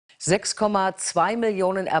6,2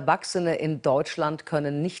 Millionen Erwachsene in Deutschland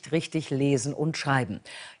können nicht richtig lesen und schreiben.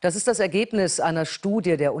 Das ist das Ergebnis einer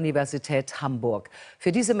Studie der Universität Hamburg.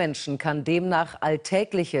 Für diese Menschen kann demnach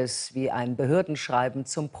Alltägliches wie ein Behördenschreiben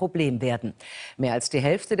zum Problem werden. Mehr als die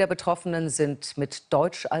Hälfte der Betroffenen sind mit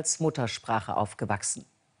Deutsch als Muttersprache aufgewachsen.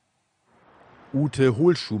 Ute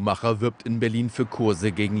Hohlschuhmacher wirbt in Berlin für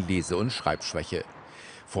Kurse gegen Lese- und Schreibschwäche.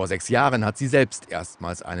 Vor 6 Jahren hat sie selbst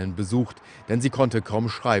erstmals einen besucht, denn sie konnte kaum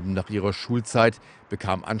schreiben nach ihrer Schulzeit,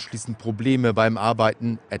 bekam anschließend Probleme beim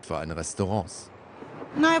Arbeiten, etwa in Restaurants.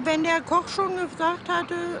 Na, wenn der Koch schon gesagt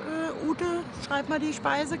hatte, Ute, schreib mal die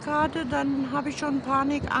Speisekarte, dann habe ich schon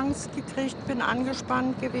Panik, Angst gekriegt, bin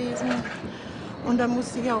angespannt gewesen. Und dann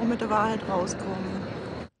musste ich auch mit der Wahrheit rauskommen.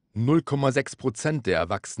 0,6% der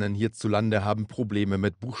Erwachsenen hierzulande haben Probleme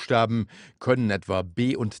mit Buchstaben, können etwa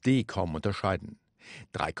B und D kaum unterscheiden.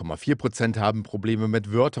 3,4% haben Probleme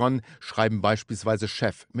mit Wörtern, schreiben beispielsweise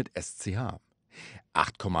Chef mit SCH.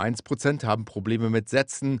 8,1% haben Probleme mit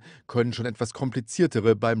Sätzen, können schon etwas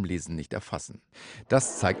kompliziertere beim Lesen nicht erfassen.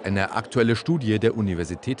 Das zeigt eine aktuelle Studie der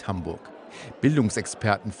Universität Hamburg.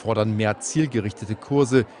 Bildungsexperten fordern mehr zielgerichtete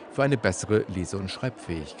Kurse für eine bessere Lese- und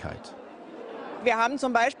Schreibfähigkeit. Wir haben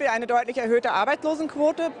zum Beispiel eine deutlich erhöhte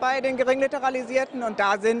Arbeitslosenquote bei den Geringliteralisierten und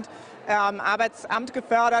da sind Arbeitsamt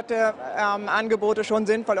geförderte Angebote schon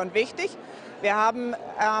sinnvoll und wichtig. Wir haben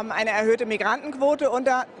eine erhöhte Migrantenquote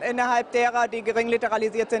innerhalb derer, die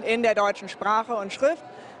geringliteralisiert sind in der deutschen Sprache und Schrift.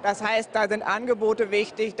 Das heißt, da sind Angebote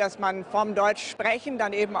wichtig, dass man vom Deutsch sprechen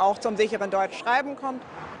dann eben auch zum sicheren Deutsch schreiben kommt.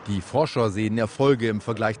 Die Forscher sehen Erfolge im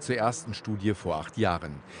Vergleich zur ersten Studie vor 8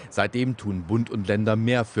 Jahren. Seitdem tun Bund und Länder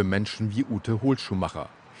mehr für Menschen wie Ute Hohlschuhmacher.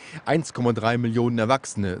 1,3 Millionen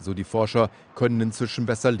Erwachsene, so die Forscher, können inzwischen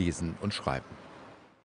besser lesen und schreiben.